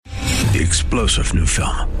The explosive new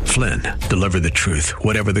film, Flynn, deliver the truth,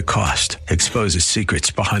 whatever the cost, exposes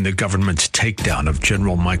secrets behind the government's takedown of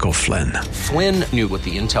General Michael Flynn. Flynn knew what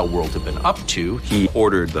the intel world had been up to. He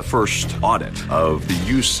ordered the first audit of the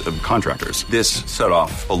use of contractors. This set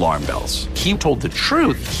off alarm bells. He told the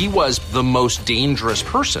truth. He was the most dangerous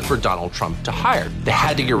person for Donald Trump to hire. They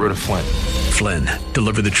had to get rid of Flynn. Flynn,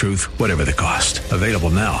 deliver the truth, whatever the cost. Available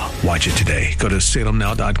now. Watch it today. Go to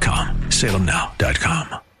salemnow.com.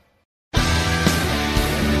 salemnow.com.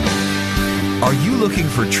 Are you looking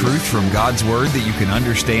for truth from God's Word that you can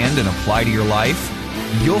understand and apply to your life?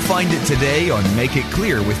 You'll find it today on Make It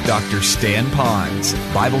Clear with Dr. Stan Ponz,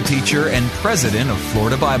 Bible teacher and president of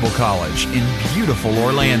Florida Bible College in beautiful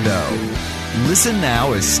Orlando. Listen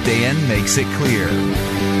now as Stan makes it clear.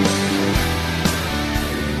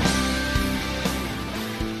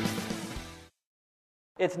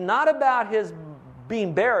 It's not about his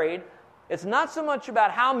being buried. It's not so much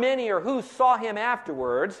about how many or who saw him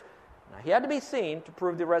afterwards. Now, he had to be seen to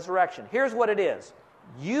prove the resurrection. Here's what it is.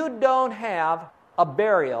 You don't have a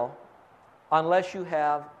burial unless you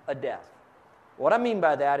have a death. What I mean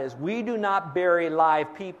by that is we do not bury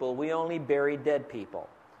live people. We only bury dead people.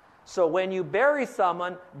 So when you bury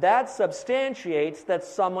someone, that substantiates that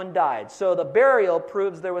someone died. So the burial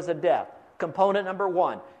proves there was a death. Component number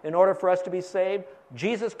one. In order for us to be saved,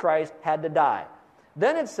 Jesus Christ had to die.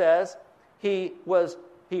 Then it says he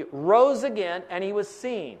rose again and he was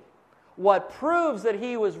seen. What proves that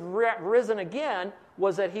he was risen again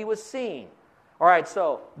was that he was seen. All right,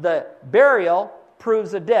 so the burial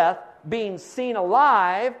proves a death. Being seen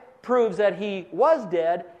alive proves that he was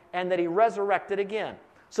dead and that he resurrected again.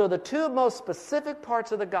 So the two most specific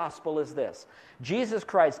parts of the gospel is this. Jesus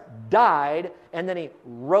Christ died and then he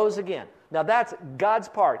rose again. Now that's God's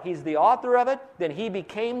part. He's the author of it. Then he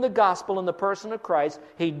became the gospel in the person of Christ.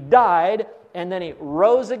 He died and then he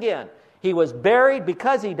rose again. He was buried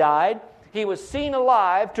because he died. He was seen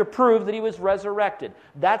alive to prove that he was resurrected.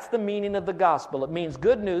 That's the meaning of the gospel. It means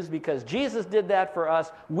good news because Jesus did that for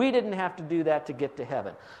us. We didn't have to do that to get to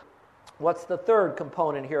heaven. What's the third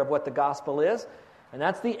component here of what the gospel is? And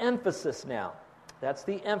that's the emphasis now. That's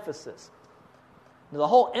the emphasis. Now, the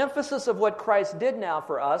whole emphasis of what Christ did now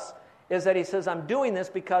for us is that he says, I'm doing this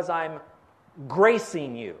because I'm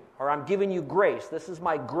gracing you, or I'm giving you grace. This is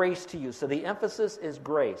my grace to you. So the emphasis is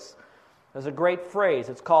grace. There's a great phrase.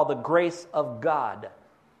 It's called the grace of God.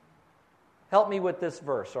 Help me with this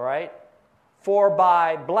verse, all right? For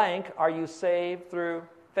by blank are you saved through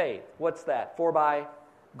faith. What's that? For by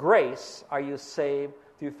grace are you saved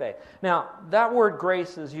through faith. Now, that word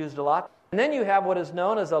grace is used a lot. And then you have what is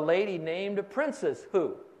known as a lady named a princess.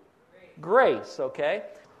 Who? Grace, okay?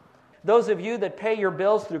 Those of you that pay your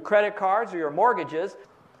bills through credit cards or your mortgages,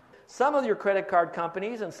 some of your credit card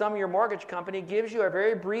companies and some of your mortgage company gives you a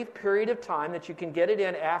very brief period of time that you can get it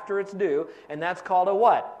in after it's due, and that's called a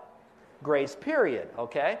what? Grace period,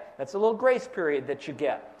 okay? That's a little grace period that you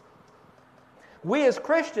get. We as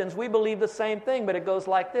Christians, we believe the same thing, but it goes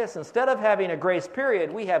like this. Instead of having a grace period,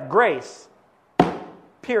 we have grace,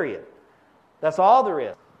 period. That's all there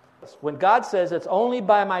is. When God says it's only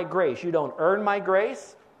by my grace, you don't earn my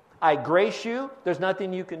grace, I grace you, there's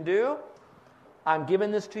nothing you can do, I'm giving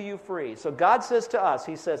this to you free. So God says to us,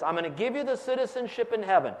 he says, I'm going to give you the citizenship in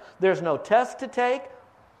heaven. There's no test to take.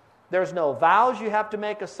 There's no vows you have to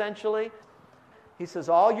make essentially. He says,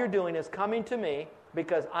 all you're doing is coming to me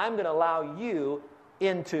because I'm going to allow you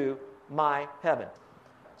into my heaven.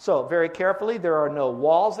 So very carefully, there are no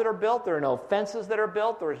walls that are built. There are no fences that are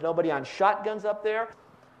built. There is nobody on shotguns up there.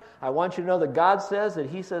 I want you to know that God says that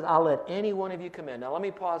he says, I'll let any one of you come in. Now let me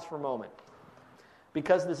pause for a moment.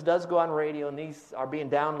 Because this does go on radio and these are being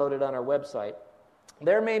downloaded on our website,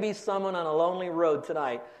 there may be someone on a lonely road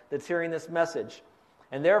tonight that's hearing this message,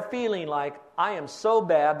 and they're feeling like, I am so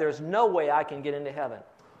bad, there's no way I can get into heaven.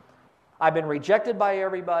 I've been rejected by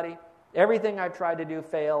everybody, everything I've tried to do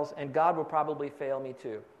fails, and God will probably fail me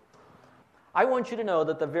too. I want you to know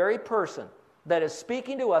that the very person that is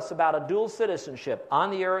speaking to us about a dual citizenship on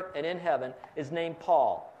the earth and in heaven is named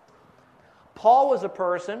Paul. Paul was a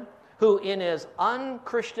person who in his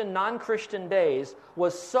unchristian, non-Christian days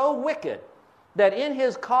was so wicked that in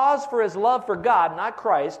his cause for his love for God, not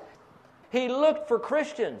Christ, he looked for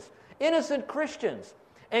Christians, innocent Christians,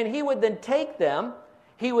 and he would then take them,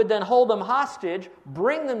 he would then hold them hostage,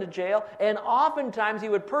 bring them to jail, and oftentimes he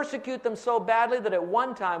would persecute them so badly that at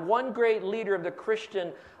one time, one great leader of the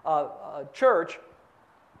Christian church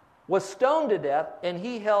was stoned to death, and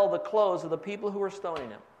he held the clothes of the people who were stoning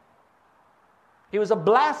him. He was a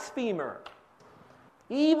blasphemer,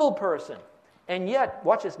 evil person. And yet,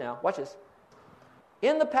 watch this now, watch this.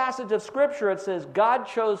 In the passage of Scripture, it says God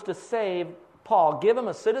chose to save Paul, give him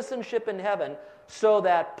a citizenship in heaven, so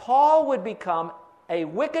that Paul would become a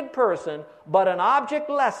wicked person, but an object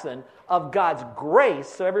lesson of God's grace,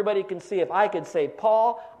 so everybody can see if I can save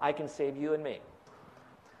Paul, I can save you and me.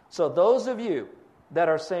 So those of you that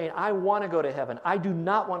are saying, I want to go to heaven, I do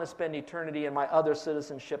not want to spend eternity in my other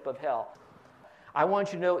citizenship of hell, I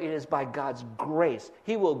want you to know it is by God's grace.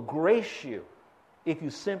 He will grace you if you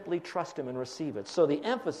simply trust Him and receive it. So the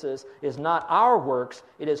emphasis is not our works,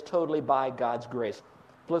 it is totally by God's grace.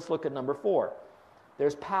 Let's look at number 4.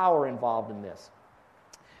 There's power involved in this.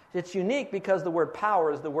 It's unique because the word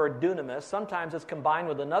power is the word dunamis. Sometimes it's combined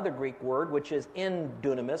with another Greek word, which is in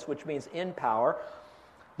dunamis, which means in power.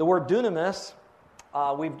 The word dunamis,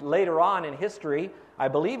 we've later on in history, I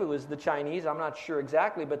believe it was the Chinese, I'm not sure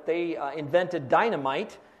exactly, but they invented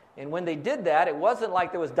dynamite. And when they did that, it wasn't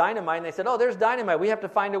like there was dynamite and they said, oh, there's dynamite, we have to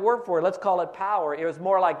find a word for it, let's call it power. It was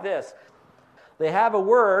more like this. They have a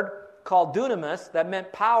word called dunamis that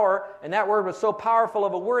meant power, and that word was so powerful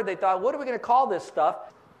of a word, they thought, what are we going to call this stuff?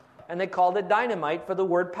 And they called it dynamite for the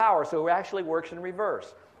word power, so it actually works in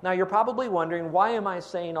reverse. Now, you're probably wondering, why am I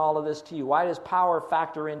saying all of this to you? Why does power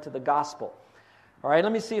factor into the gospel? All right,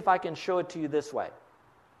 let me see if I can show it to you this way.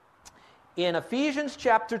 In Ephesians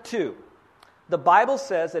chapter 2, the Bible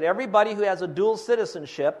says that everybody who has a dual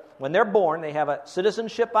citizenship, when they're born, they have a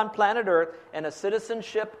citizenship on planet Earth and a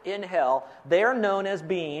citizenship in hell. They are known as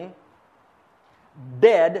being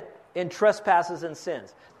dead in trespasses and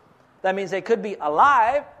sins. That means they could be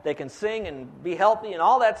alive, they can sing and be healthy and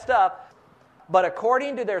all that stuff, but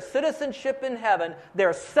according to their citizenship in heaven,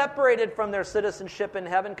 they're separated from their citizenship in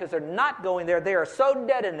heaven because they're not going there. They are so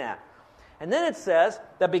dead in that. And then it says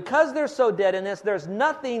that because they're so dead in this, there's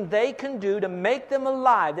nothing they can do to make them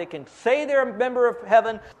alive. They can say they're a member of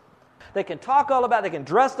heaven. They can talk all about it. They can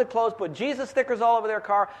dress the clothes, put Jesus stickers all over their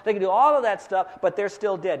car. They can do all of that stuff, but they're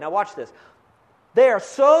still dead. Now watch this. They are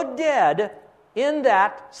so dead in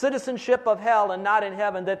that citizenship of hell and not in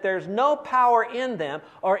heaven that there's no power in them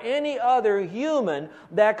or any other human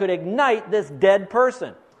that could ignite this dead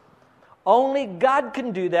person. Only God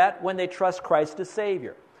can do that when they trust Christ as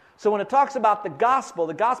Savior. So when it talks about the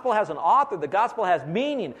gospel has an author, the gospel has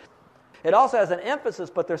meaning. It also has an emphasis,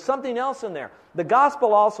 but there's something else in there. The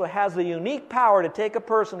gospel also has the unique power to take a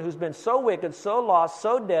person who's been so wicked, so lost,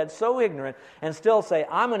 so dead, so ignorant, and still say,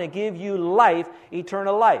 I'm going to give you life,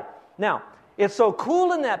 eternal life. Now, it's so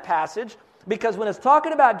cool in that passage because when it's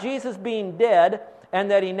talking about Jesus being dead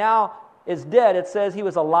and that He now is dead, it says He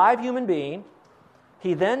was a live human being.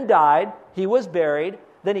 He then died. He was buried.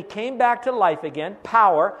 Then He came back to life again,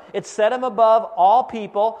 power. It set Him above all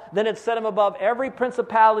people. Then it set Him above every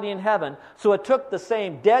principality in heaven. So it took the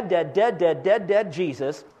same dead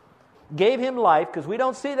Jesus, gave Him life, because we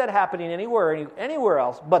don't see that happening anywhere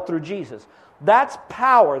else but through Jesus. That's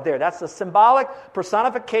power there. That's the symbolic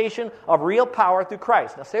personification of real power through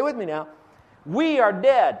Christ. Now stay with me now. We are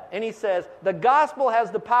dead. And He says the gospel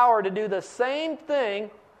has the power to do the same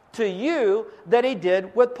thing to you that He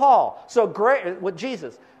did with Paul. So with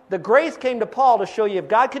Jesus. The grace came to Paul to show you if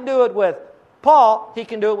God can do it with Paul, He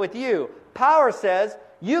can do it with you. Power says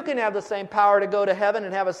you can have the same power to go to heaven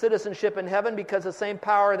and have a citizenship in heaven because the same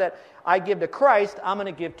power that I give to Christ, I'm going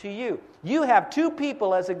to give to you. You have two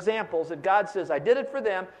people as examples that God says, I did it for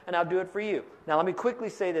them and I'll do it for you. Now let me quickly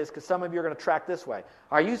say this because some of you are going to track this way.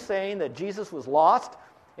 Are you saying that Jesus was lost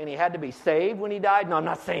and He had to be saved when He died? No, I'm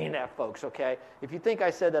not saying that, folks, okay? If you think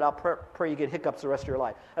I said that, I'll pray you get hiccups the rest of your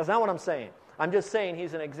life. That's not what I'm saying. I'm just saying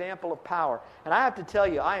He's an example of power. And I have to tell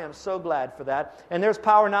you, I am so glad for that. And there's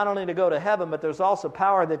power not only to go to heaven, but there's also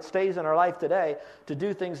power that stays in our life today to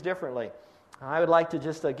do things differently. I would like to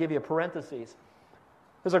just give you a parenthesis.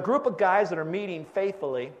 There's a group of guys that are meeting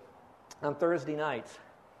faithfully on Thursday nights.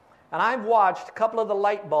 And I've watched a couple of the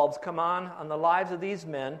light bulbs come on the lives of these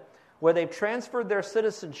men where they've transferred their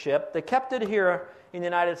citizenship. They kept it here in the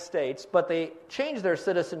United States, but they changed their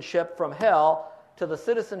citizenship from hell to the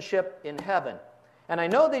citizenship in heaven. And I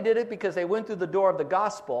know they did it because they went through the door of the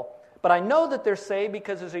gospel, but I know that they're saved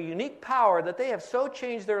because there's a unique power that they have so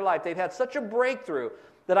changed their life. They've had such a breakthrough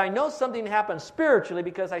that I know something happened spiritually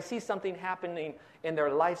because I see something happening in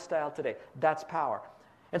their lifestyle today. That's power.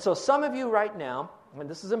 And so some of you right now, and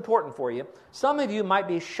this is important for you, some of you might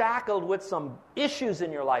be shackled with some issues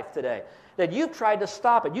in your life today that you've tried to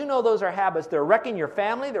stop it. You know those are habits. They're wrecking your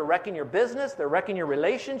family, they're wrecking your business, they're wrecking your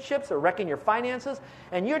relationships, they're wrecking your finances,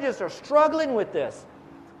 and you just are struggling with this.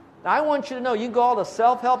 Now, I want you to know, you can go all the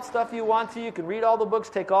self-help stuff you want to, you can read all the books,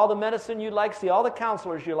 take all the medicine you like, see all the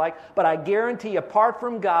counselors you like, but I guarantee, apart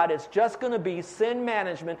from God, it's just going to be sin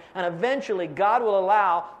management, and eventually God will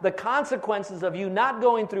allow the consequences of you not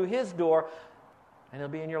going through His door, and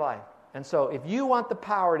it'll be in your life. And so, if you want the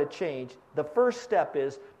power to change, the first step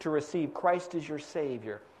is to receive Christ as your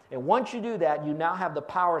Savior. And once you do that, you now have the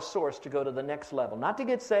power source to go to the next level. Not to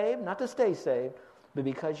get saved, not to stay saved, but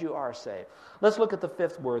because you are saved. Let's look at the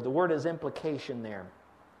fifth word. The word is implication there.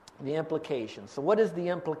 The implication. So what is the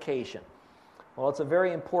implication? Well, it's a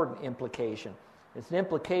very important implication. It's an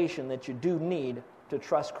implication that you do need to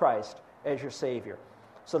trust Christ as your Savior.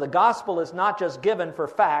 So the gospel is not just given for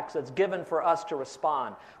facts, it's given for us to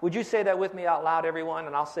respond. Would you say that with me out loud, everyone?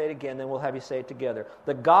 And I'll say it again, then we'll have you say it together.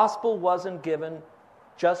 The gospel wasn't given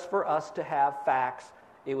just for us to have facts.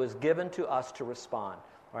 It was given to us to respond.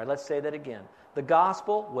 All right, let's say that again. The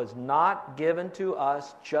gospel was not given to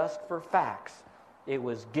us just for facts. It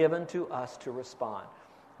was given to us to respond.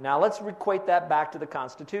 Now let's equate that back to the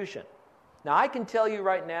Constitution. Now I can tell you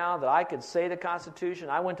right now that I could say the Constitution.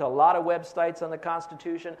 I went to a lot of websites on the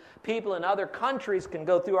Constitution. People in other countries can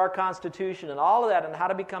go through our Constitution and all of that and how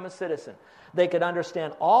to become a citizen. They could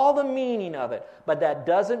understand all the meaning of it, but that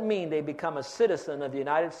doesn't mean they become a citizen of the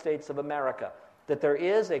United States of America, that there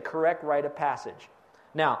is a correct rite of passage.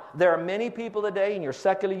 Now, there are many people today in your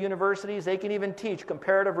secular universities, they can even teach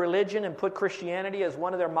comparative religion and put Christianity as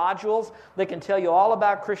one of their modules. They can tell you all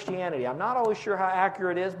about Christianity. I'm not always sure how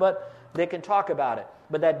accurate it is, but they can talk about it.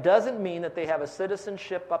 But that doesn't mean that they have a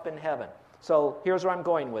citizenship up in heaven. So here's where I'm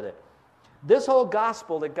going with it. This whole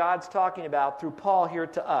gospel that God's talking about through Paul here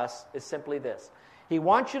to us is simply this. He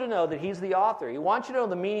wants you to know that He's the author. He wants you to know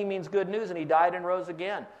the meaning means good news and He died and rose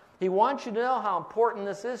again. He wants you to know how important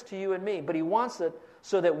this is to you and me, but He wants it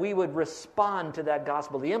so that we would respond to that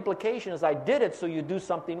gospel. The implication is I did it so you do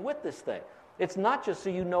something with this thing. It's not just so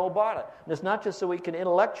you know about it. And it's not just so we can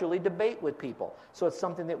intellectually debate with people. So it's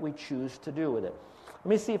something that we choose to do with it. Let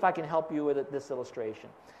me see if I can help you with it, this illustration.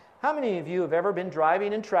 How many of you have ever been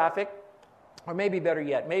driving in traffic, or maybe better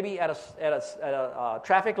yet, maybe at a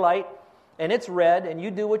traffic light, and it's red, and you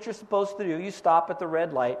do what you're supposed to do. You stop at the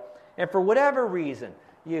red light, and for whatever reason,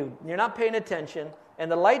 you're not paying attention,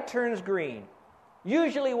 and the light turns green.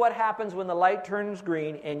 Usually what happens when the light turns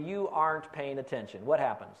green and you aren't paying attention? What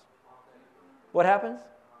happens? What happens?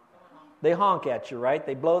 They honk at you, right?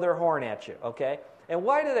 They blow their horn at you, okay? And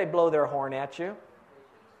why do they blow their horn at you?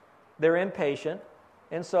 They're impatient.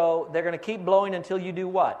 And so they're going to keep blowing until you do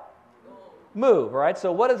what? Move, right?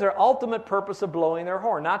 So what is their ultimate purpose of blowing their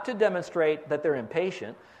horn? Not to demonstrate that they're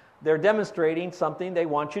impatient. They're demonstrating something they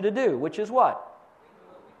want you to do, which is what?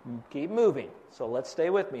 Keep moving. So let's stay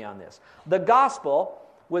with me on this. The gospel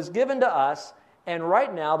was given to us, and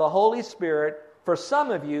right now the Holy Spirit, for some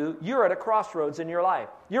of you, you're at a crossroads in your life.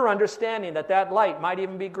 You're understanding that that light might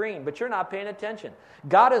even be green, but you're not paying attention.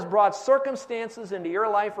 God has brought circumstances into your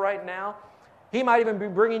life right now. He might even be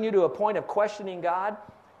bringing you to a point of questioning God.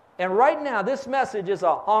 And right now, this message is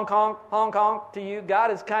a honk, honk, honk, honk to you. God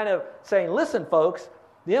is kind of saying, listen, folks,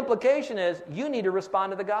 the implication is you need to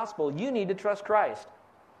respond to the gospel. You need to trust Christ.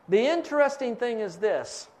 The interesting thing is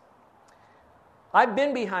this. I've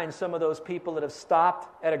been behind some of those people that have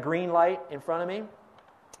stopped at a green light in front of me,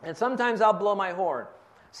 and sometimes I'll blow my horn.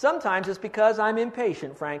 Sometimes it's because I'm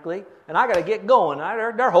impatient, frankly, and I got to get going.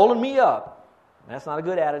 They're holding me up. That's not a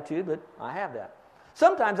good attitude, but I have that.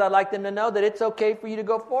 Sometimes I'd like them to know that it's okay for you to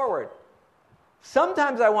go forward.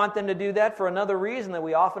 Sometimes I want them to do that for another reason that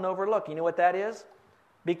we often overlook. You know what that is?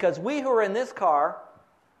 Because we who are in this car,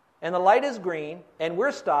 and the light is green, and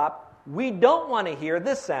we're stopped, we don't want to hear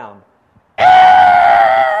this sound.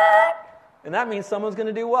 And that means someone's going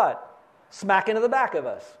to do what? Smack into the back of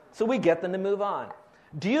us. So we get them to move on.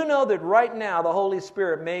 Do you know that right now the Holy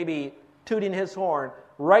Spirit may be tooting His horn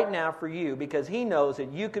right now for you because He knows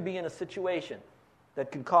that you could be in a situation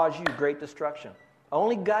that could cause you great destruction?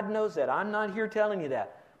 Only God knows that. I'm not here telling you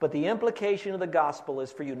that. But the implication of the gospel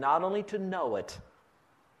is for you not only to know it,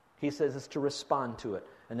 He says it's to respond to it.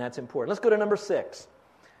 And that's important. Let's go to number 6.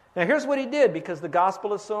 Now here's what He did, because the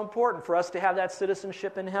gospel is so important for us to have that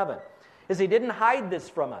citizenship in heaven, is He didn't hide this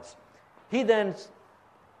from us. He then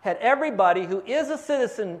had everybody who is a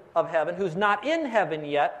citizen of heaven, who's not in heaven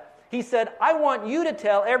yet, He said, I want you to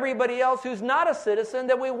tell everybody else who's not a citizen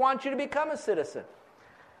that we want you to become a citizen.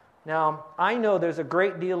 Now, I know there's a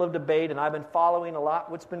great deal of debate, and I've been following a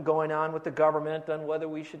lot what's been going on with the government on whether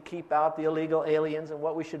we should keep out the illegal aliens and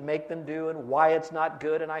what we should make them do and why it's not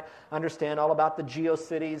good, and I understand all about the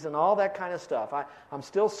GeoCities and all that kind of stuff. I'm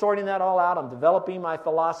still sorting that all out. I'm developing my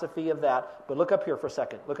philosophy of that. But look up here for a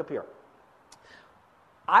second. Look up here.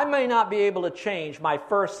 I may not be able to change my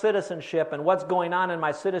first citizenship and what's going on in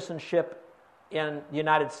my citizenship in the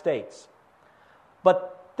United States.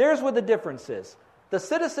 But there's where the difference is. The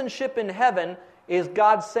citizenship in heaven is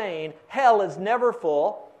God saying, hell is never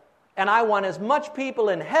full, and I want as much people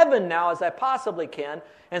in heaven now as I possibly can,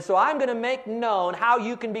 and so I'm going to make known how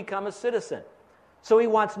you can become a citizen. So he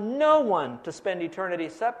wants no one to spend eternity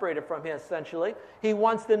separated from him, essentially. He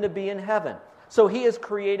wants them to be in heaven. So he has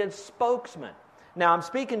created spokesmen. Now, I'm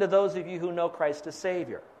speaking to those of you who know Christ as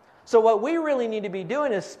Savior. So what we really need to be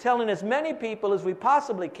doing is telling as many people as we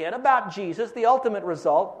possibly can about Jesus. The ultimate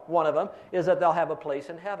result, one of them, is that they'll have a place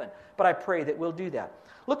in heaven. But I pray that we'll do that.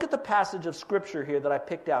 Look at the passage of Scripture here that I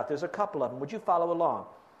picked out. There's a couple of them. Would you follow along?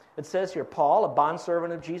 It says here, Paul, a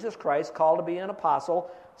bondservant of Jesus Christ, called to be an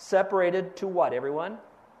apostle, separated to what, everyone?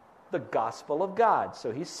 The gospel of God.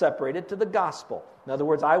 So he's separated to the gospel. In other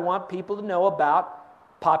words, I want people to know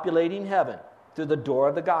about populating heaven through the door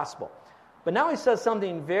of the gospel. But now he says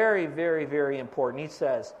something very, very, very important. He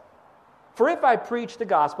says, for if I preach the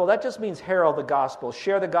gospel, that just means herald the gospel,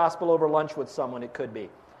 share the gospel over lunch with someone, it could be.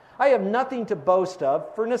 I have nothing to boast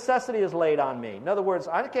of, for necessity is laid on me. In other words,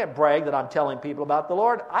 I can't brag that I'm telling people about the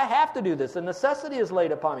Lord. I have to do this. The necessity is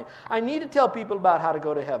laid upon me. I need to tell people about how to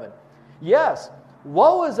go to heaven. Yes,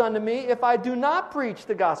 woe is unto me if I do not preach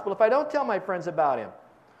the gospel, if I don't tell my friends about him.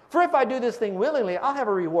 For if I do this thing willingly, I'll have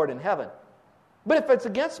a reward in heaven. But if it's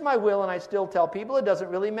against my will and I still tell people, it doesn't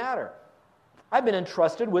really matter. I've been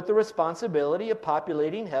entrusted with the responsibility of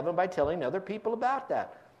populating heaven by telling other people about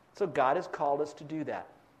that. So God has called us to do that.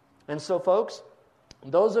 And so, folks,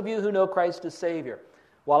 those of you who know Christ as Savior,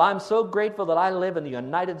 while I'm so grateful that I live in the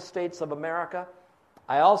United States of America,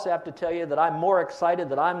 I also have to tell you that I'm more excited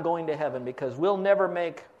that I'm going to heaven, because we'll never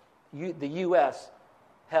make the U.S.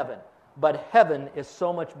 heaven. But heaven is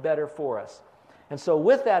so much better for us. And so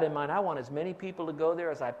with that in mind, I want as many people to go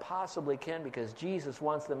there as I possibly can, because Jesus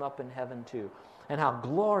wants them up in heaven too. And how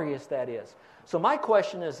glorious that is. So my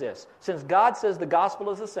question is this. Since God says the gospel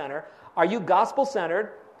is the center, are you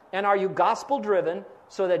gospel-centered and are you gospel-driven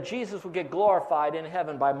so that Jesus will get glorified in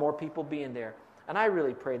heaven by more people being there? And I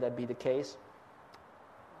really pray that be the case.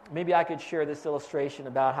 Maybe I could share this illustration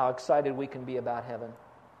about how excited we can be about heaven.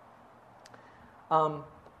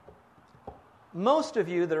 Most of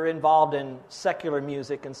you that are involved in secular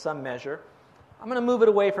music in some measure, I'm going to move it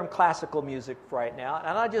away from classical music right now,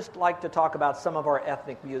 and I'd just like to talk about some of our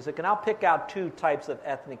ethnic music, and I'll pick out two types of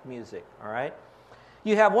ethnic music, all right?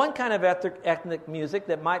 You have one kind of ethnic music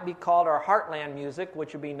that might be called our heartland music,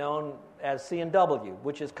 which would be known as C&W,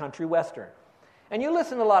 which is country western. And you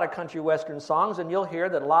listen to a lot of country western songs, and you'll hear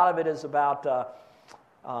that a lot of it is about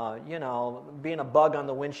being a bug on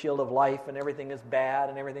the windshield of life, and everything is bad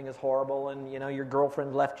and everything is horrible, and your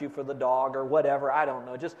girlfriend left you for the dog or whatever, I don't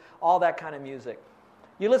know, just all that kind of music.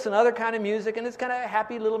 You listen to other kind of music, and it's kind of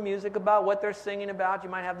happy little music about what they're singing about. You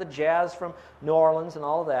might have the jazz from New Orleans and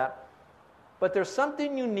all of that. But there's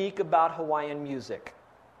something unique about Hawaiian music.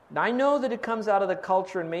 Now, I know that it comes out of the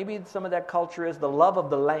culture, and maybe some of that culture is the love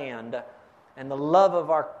of the land and the love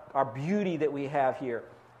of our beauty that we have here.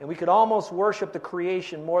 And we could almost worship the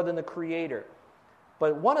creation more than the Creator.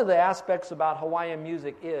 But one of the aspects about Hawaiian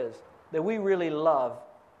music is that we really love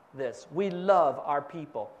this. We love our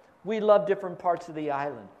people. We love different parts of the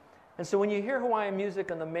island. And so when you hear Hawaiian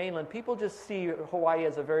music on the mainland, people just see Hawaii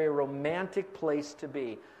as a very romantic place to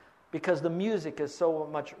be, because the music is so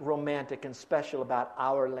much romantic and special about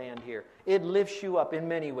our land here. It lifts you up in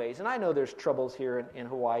many ways. And I know there's troubles here in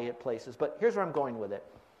Hawaii at places, but here's where I'm going with it.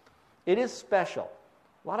 It is special.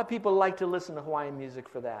 A lot of people like to listen to Hawaiian music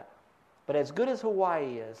for that. But as good as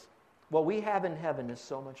Hawaii is, what we have in heaven is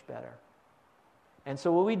so much better. And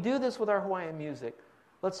so when we do this with our Hawaiian music,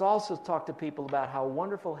 let's also talk to people about how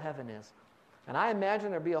wonderful heaven is. And I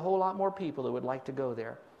imagine there'll be a whole lot more people that would like to go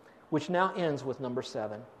there, which now ends with number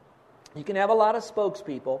 7. You can have a lot of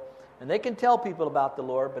spokespeople, and they can tell people about the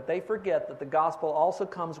Lord, but they forget that the gospel also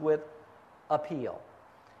comes with appeal.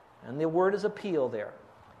 And the word is appeal there.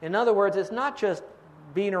 In other words, it's not just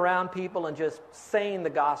being around people and just saying the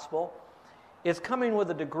gospel. It's coming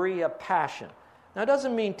with a degree of passion. Now, it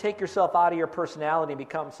doesn't mean take yourself out of your personality and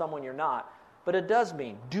become someone you're not, but it does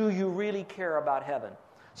mean, do you really care about heaven?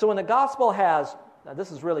 So when the gospel has, now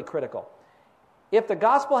this is really critical, if the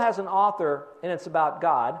gospel has an author and it's about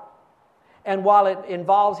God, and while it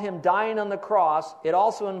involves Him dying on the cross, it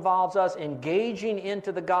also involves us engaging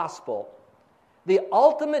into the gospel. The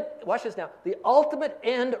ultimate, watch this now, the ultimate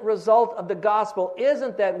end result of the gospel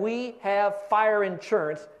isn't that we have fire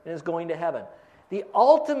insurance and is going to heaven. The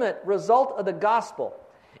ultimate result of the gospel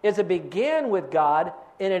is it began with God,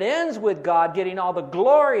 And it ends with God getting all the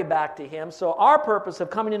glory back to Him. So our purpose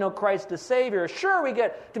of coming to know Christ as Savior, sure, we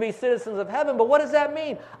get to be citizens of heaven, but what does that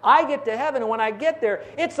mean? I get to heaven, and when I get there,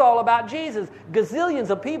 it's all about Jesus.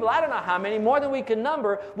 Gazillions of people, I don't know how many, more than we can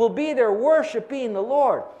number, will be there worshiping the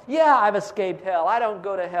Lord. Yeah, I've escaped hell. I don't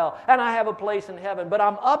go to hell, and I have a place in heaven, but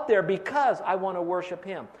I'm up there because I want to worship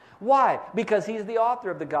Him. Why? Because He's the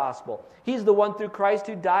author of the gospel. He's the one through Christ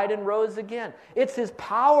who died and rose again. It's His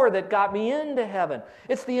power that got me into heaven.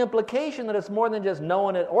 It's the implication that it's more than just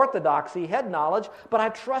knowing it, orthodoxy, head knowledge, but I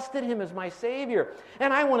trusted Him as my Savior.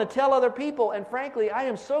 And I want to tell other people, and frankly, I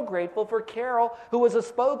am so grateful for Carol, who was a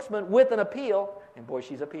spokesman with an appeal, and boy,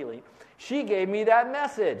 she's appealing. She gave me that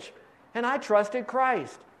message, and I trusted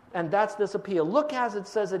Christ. And that's this appeal. Look as it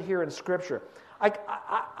says it here in Scripture.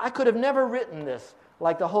 I could have never written this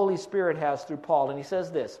like the Holy Spirit has through Paul. And he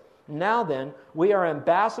says this, "Now then, we are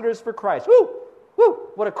ambassadors for Christ." Woo! Woo!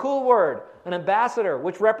 What a cool word. An ambassador,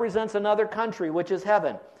 which represents another country, which is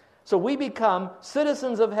heaven. So we become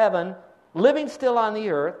citizens of heaven, living still on the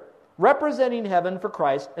earth, representing heaven for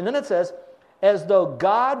Christ. And then it says, as though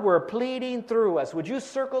God were pleading through us. Would you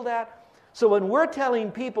circle that? So when we're telling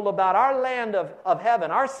people about our land of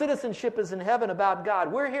heaven, our citizenship is in heaven about God.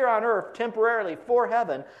 We're here on earth temporarily for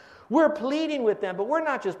heaven. We're pleading with them, but we're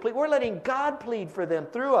not just pleading. We're letting God plead for them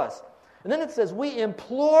through us. And then it says, we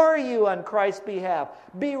implore you on Christ's behalf,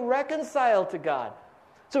 be reconciled to God.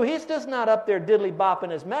 So He's just not up there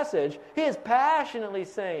diddly-bopping His message. He is passionately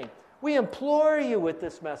saying, we implore you with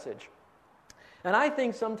this message. And I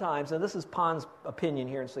think sometimes, and this is Pon's opinion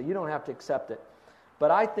here, and so you don't have to accept it, but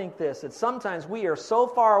I think that sometimes we are so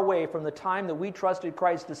far away from the time that we trusted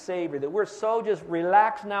Christ as Savior that we're so just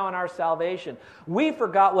relaxed now in our salvation. We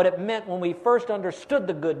forgot what it meant when we first understood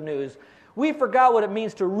the good news. We forgot what it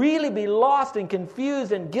means to really be lost and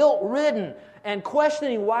confused and guilt-ridden and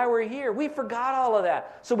questioning why we're here. We forgot all of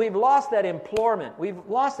that. So we've lost that implorement. We've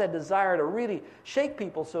lost that desire to really shake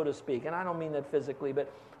people, so to speak. And I don't mean that physically,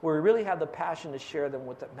 but where we really have the passion to share them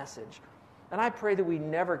with the message. And I pray that we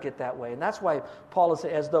never get that way. And that's why Paul is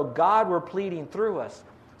saying, as though God were pleading through us.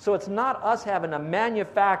 So it's not us having to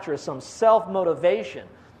manufacture some self-motivation.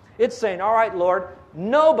 It's saying, all right, Lord,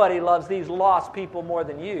 nobody loves these lost people more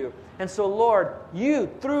than you. And so, Lord,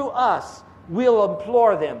 you, through us, will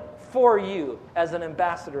implore them for you as an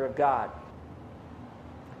ambassador of God.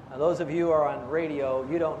 Now, those of you who are on radio,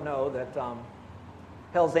 you don't know that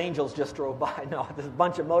Hell's Angels just drove by. No, this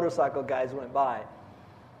bunch of motorcycle guys went by.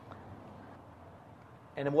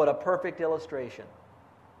 And what a perfect illustration.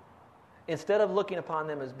 Instead of looking upon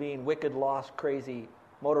them as being wicked, lost, crazy,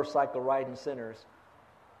 motorcycle riding sinners,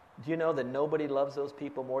 do you know that nobody loves those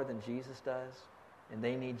people more than Jesus does? And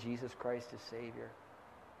they need Jesus Christ as Savior.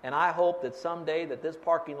 And I hope that someday that this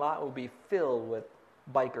parking lot will be filled with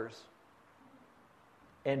bikers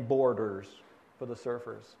and boarders for the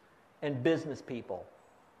surfers and business people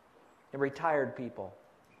and retired people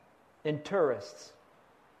and tourists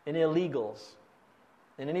and illegals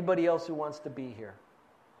and anybody else who wants to be here.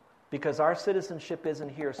 Because our citizenship isn't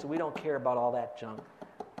here, so we don't care about all that junk.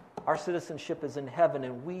 Our citizenship is in heaven,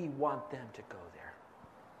 and we want them to go there.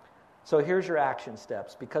 So here's your action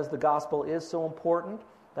steps. Because the gospel is so important,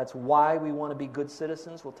 that's why we want to be good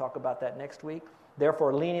citizens. We'll talk about that next week.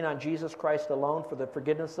 Therefore, leaning on Jesus Christ alone for the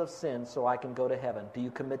forgiveness of sins so I can go to heaven. Do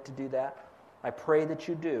you commit to do that? I pray that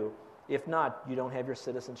you do. If not, you don't have your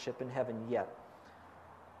citizenship in heaven yet.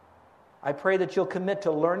 I pray that you'll commit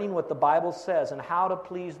to learning what the Bible says and how to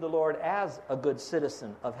please the Lord as a good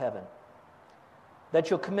citizen of heaven.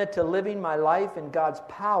 That you'll commit to living my life in God's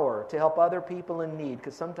power to help other people in need,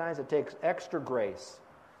 because sometimes it takes extra grace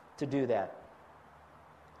to do that.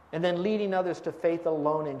 And then leading others to faith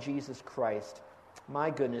alone in Jesus Christ.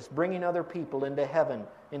 My goodness, bringing other people into heaven,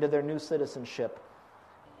 into their new citizenship.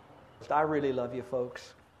 I really love you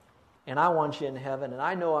folks, and I want you in heaven, and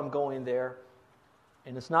I know I'm going there.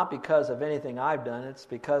 And it's not because of anything I've done. It's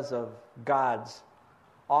because of God's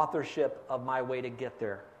authorship of my way to get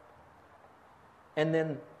there. And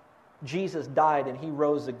then Jesus died and He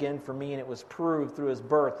rose again for me, and it was proved through His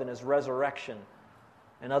birth and His resurrection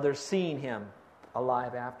and others seeing Him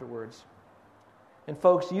alive afterwards. And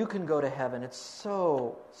folks, you can go to heaven. It's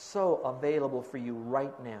so available for you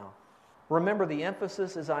right now. Remember, the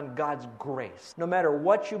emphasis is on God's grace. No matter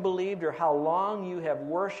what you believed or how long you have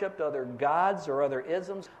worshipped other gods or other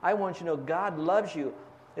isms, I want you to know God loves you.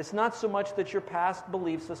 It's not so much that your past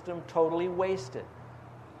belief system totally wasted.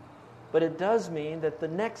 But it does mean that the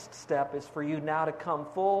next step is for you now to come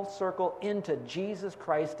full circle into Jesus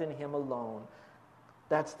Christ and Him alone.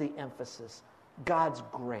 That's the emphasis. God's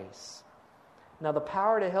grace. Now, the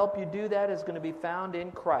power to help you do that is going to be found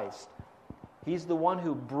in Christ. He's the one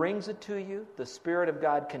who brings it to you. The Spirit of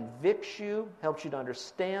God convicts you, helps you to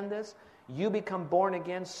understand this. You become born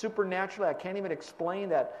again supernaturally. I can't even explain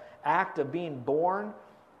that act of being born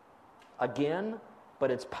again,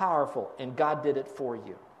 but it's powerful, and God did it for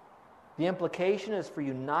you. The implication is for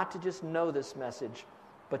you not to just know this message,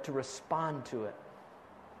 but to respond to it.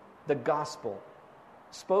 The gospel.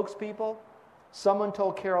 Spokespeople, someone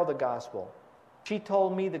told Carol the gospel. She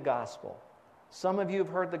told me the gospel. Some of you have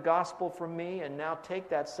heard the gospel from me, and now take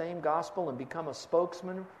that same gospel and become a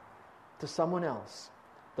spokesman to someone else.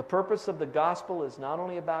 The purpose of the gospel is not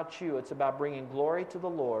only about you, it's about bringing glory to the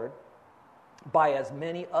Lord by as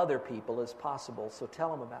many other people as possible. So tell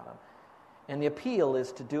them about Him. And the appeal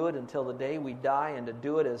is to do it until the day we die, and to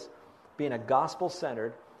do it as being a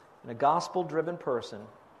gospel-centered and a gospel-driven person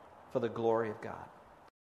for the glory of God.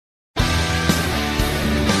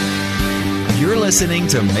 You're listening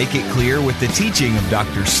to Make It Clear with the teaching of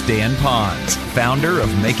Dr. Stan Ponz, founder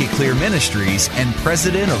of Make It Clear Ministries and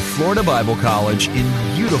president of Florida Bible College in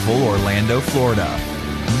beautiful Orlando, Florida.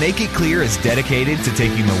 Make It Clear is dedicated to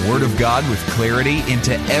taking the Word of God with clarity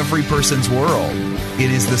into every person's world.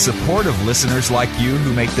 It is the support of listeners like you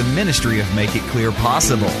who make the ministry of Make It Clear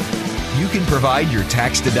possible. You can provide your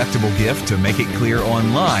tax-deductible gift to Make It Clear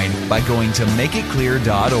online by going to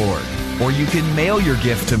makeitclear.org. Or you can mail your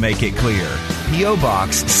gift to Make It Clear, P.O.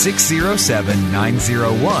 Box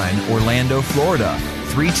 607901, Orlando, Florida,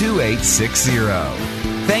 32860.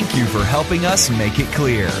 Thank you for helping us make it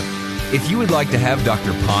clear. If you would like to have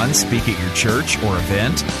Dr. Ponz speak at your church or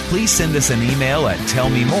event, please send us an email at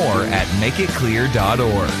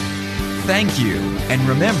tellmemore@makeitclear.org. Thank you, and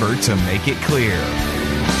remember to make it clear.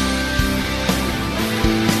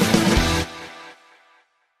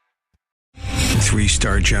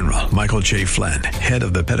 Three-star General Michael J. Flynn, head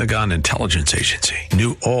of the Pentagon Intelligence Agency,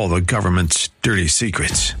 knew all the government's dirty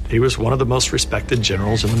secrets. He was one of the most respected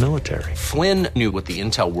generals in the military. Flynn knew what the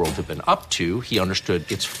intel world had been up to. He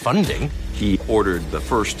understood its funding. He ordered the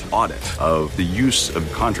first audit of the use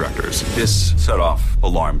of contractors. This set off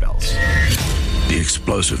alarm bells. The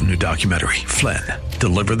explosive new documentary, Flynn,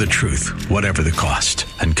 Deliver the Truth, Whatever the Cost,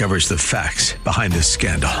 uncovers the facts behind this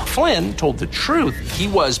scandal. Flynn told the truth. He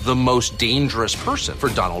was the most dangerous person for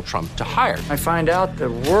Donald Trump to hire. I find out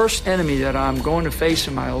the worst enemy that I'm going to face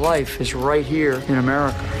in my life is right here in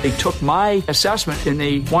America. They took my assessment and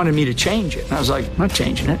they wanted me to change it. And I was like, I'm not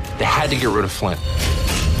changing it. They had to get rid of Flynn.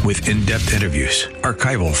 With in-depth interviews,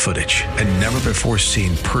 archival footage, and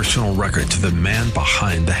never-before-seen personal records of the man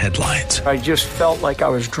behind the headlines. I just felt like I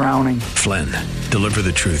was drowning. Flynn, Deliver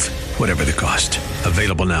the Truth, Whatever the Cost.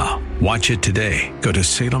 Available now. Watch it today. Go to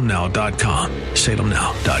salemnow.com.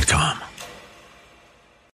 salemnow.com.